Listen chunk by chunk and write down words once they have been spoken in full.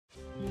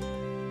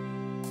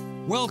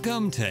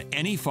Welcome to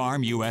Any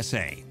Farm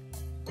USA.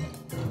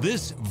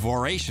 This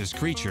voracious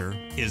creature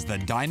is the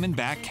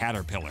diamondback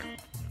caterpillar.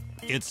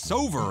 It's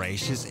so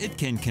voracious it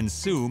can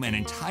consume an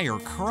entire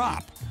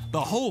crop,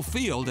 the whole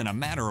field, in a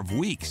matter of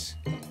weeks.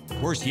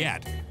 Worse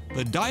yet,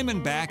 the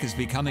diamondback is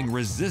becoming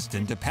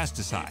resistant to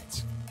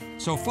pesticides,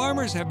 so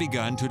farmers have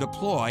begun to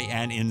deploy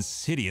an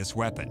insidious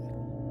weapon.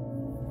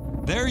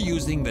 They're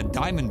using the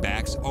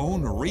diamondback's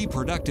own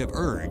reproductive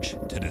urge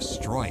to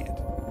destroy it.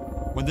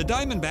 When the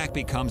diamondback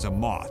becomes a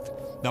moth,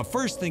 the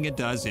first thing it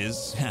does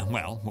is,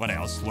 well, what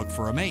else? Look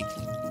for a mate.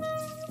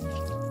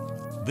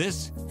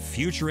 This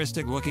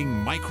futuristic-looking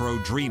micro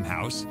dream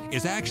house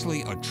is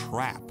actually a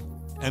trap,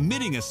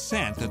 emitting a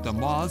scent that the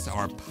moths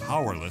are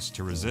powerless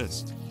to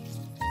resist.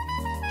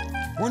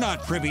 We're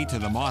not privy to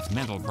the moth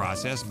mental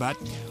process, but,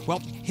 well,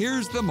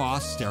 here's the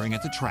moth staring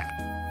at the trap.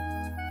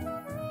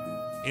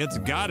 It's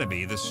gotta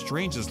be the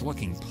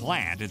strangest-looking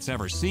plant it's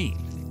ever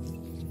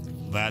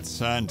seen. That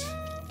scent.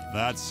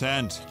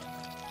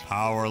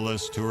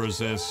 Powerless to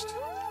resist.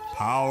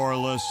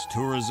 Powerless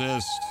to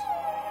resist.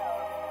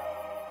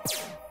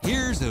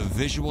 Here's a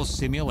visual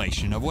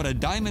simulation of what a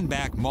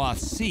diamondback moth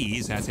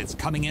sees as it's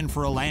coming in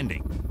for a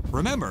landing.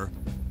 Remember,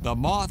 the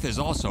moth is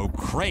also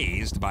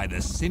crazed by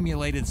the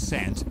simulated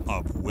scent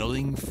of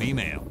willing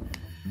female.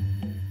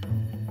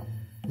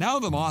 Now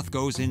the moth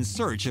goes in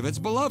search of its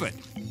beloved.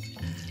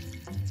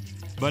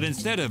 But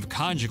instead of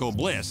conjugal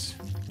bliss,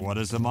 what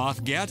does the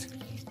moth get?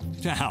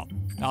 Now,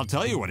 I'll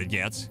tell you what it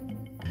gets.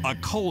 A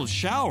cold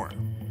shower.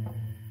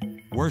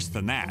 Worse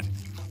than that,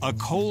 a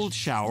cold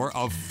shower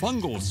of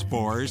fungal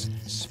spores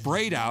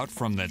sprayed out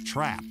from the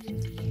trap.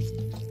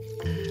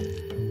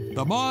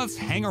 The moths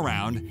hang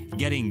around,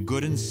 getting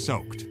good and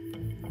soaked.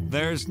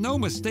 There's no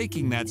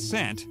mistaking that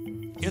scent.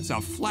 It's a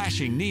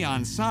flashing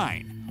neon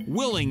sign.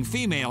 Willing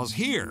females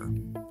here.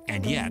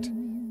 And yet,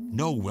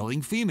 no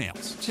willing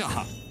females.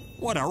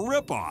 What a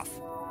ripoff.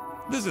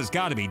 This has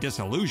got to be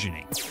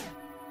disillusioning.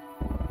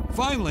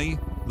 Finally,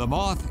 the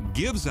moth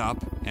gives up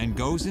and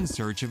goes in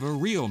search of a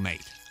real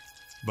mate.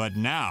 But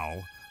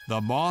now, the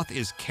moth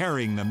is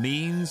carrying the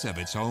means of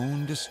its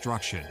own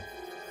destruction.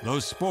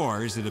 Those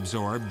spores it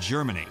absorbed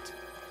germinate,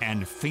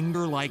 and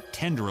finger-like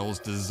tendrils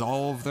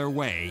dissolve their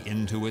way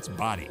into its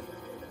body.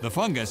 The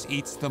fungus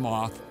eats the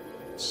moth,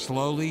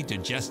 slowly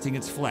digesting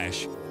its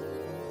flesh,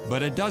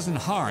 but it doesn't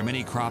harm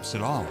any crops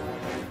at all.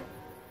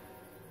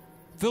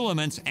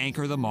 Filaments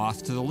anchor the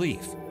moth to the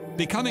leaf,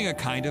 becoming a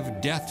kind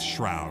of death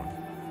shroud.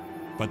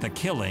 But the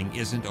killing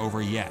isn't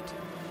over yet.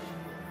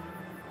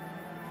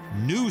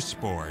 New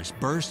spores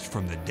burst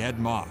from the dead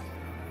moth.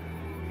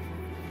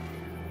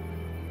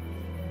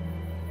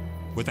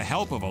 With the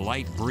help of a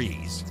light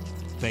breeze,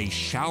 they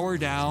shower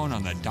down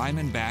on the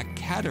diamondback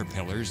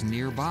caterpillars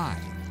nearby.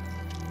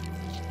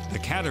 The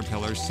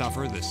caterpillars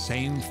suffer the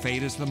same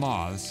fate as the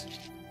moths,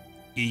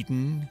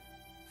 eaten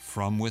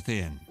from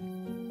within.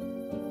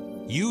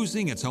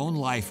 Using its own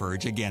life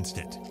urge against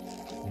it.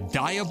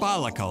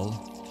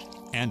 Diabolical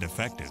and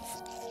effective.